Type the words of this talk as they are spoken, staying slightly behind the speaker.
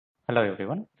Hello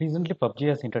everyone. Recently PUBG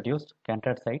has introduced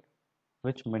Canted site,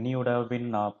 which many would have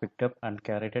been picked up and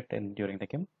carried it in during the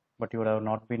game, but you would have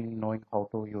not been knowing how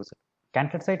to use it.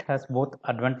 Canted site has both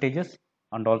advantages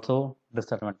and also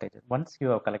disadvantages. Once you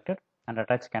have collected and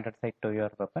attached Canted site to your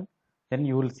weapon, then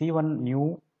you will see one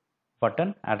new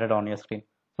button added on your screen.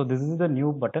 So this is the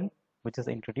new button which is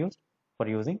introduced for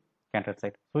using Canted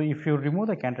site. So if you remove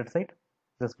the Canted site,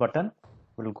 this button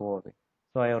will go away.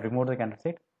 So I have removed the Canted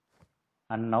site,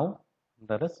 and now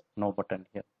there is no button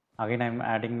here. Again I am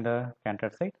adding the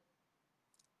Canted site.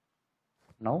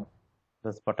 Now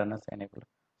this button is enabled.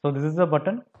 So this is the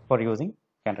button for using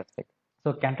Canted site.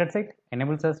 So Canted site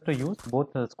enables us to use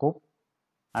both the scope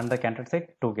and the Canted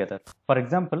site together. For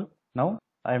example, now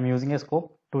I am using a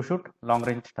scope to shoot long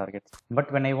range targets,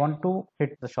 but when I want to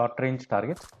hit the short range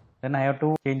targets, then I have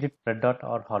to change it red dot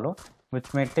or hollow,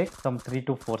 which may take some 3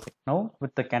 to 4 seconds. Now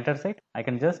with the Canted sight, I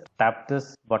can just tap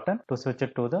this button to switch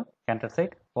it to the Canted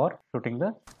sight for shooting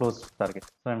the close targets.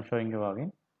 So I'm showing you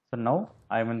again. So now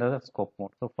I am in the scope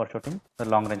mode. So for shooting the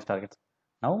long range targets.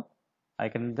 Now I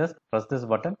can just press this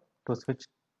button to switch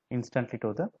instantly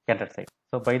to the Canted sight.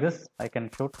 So by this I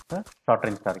can shoot the short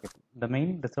range target. The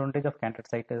main disadvantage of Canted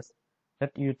sight is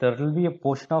that there will be a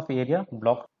portion of area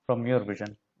blocked from your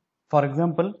vision. For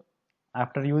example,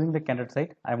 after using the Canted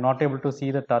sight, I am not able to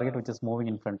see the target which is moving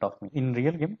in front of me. In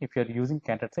real game, if you are using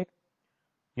Canted sight,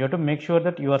 you have to make sure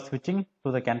that you are switching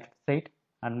to the Canted sight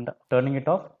and turning it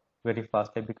off very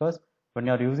fastly, because when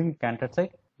you are using Canted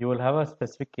sight, you will have a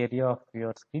specific area of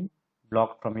your screen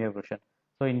blocked from your vision.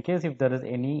 So in case if there is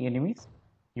any enemies,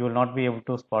 you will not be able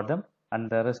to spot them, and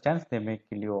there is chance they may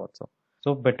kill you also.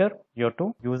 So better you have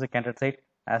to use the Canted sight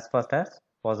as fast as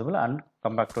possible and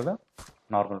come back to the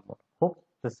normal mode. Hope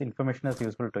this information is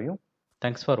useful to you.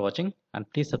 Thanks for watching,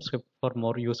 and please subscribe for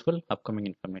more useful upcoming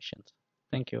information.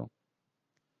 Thank you.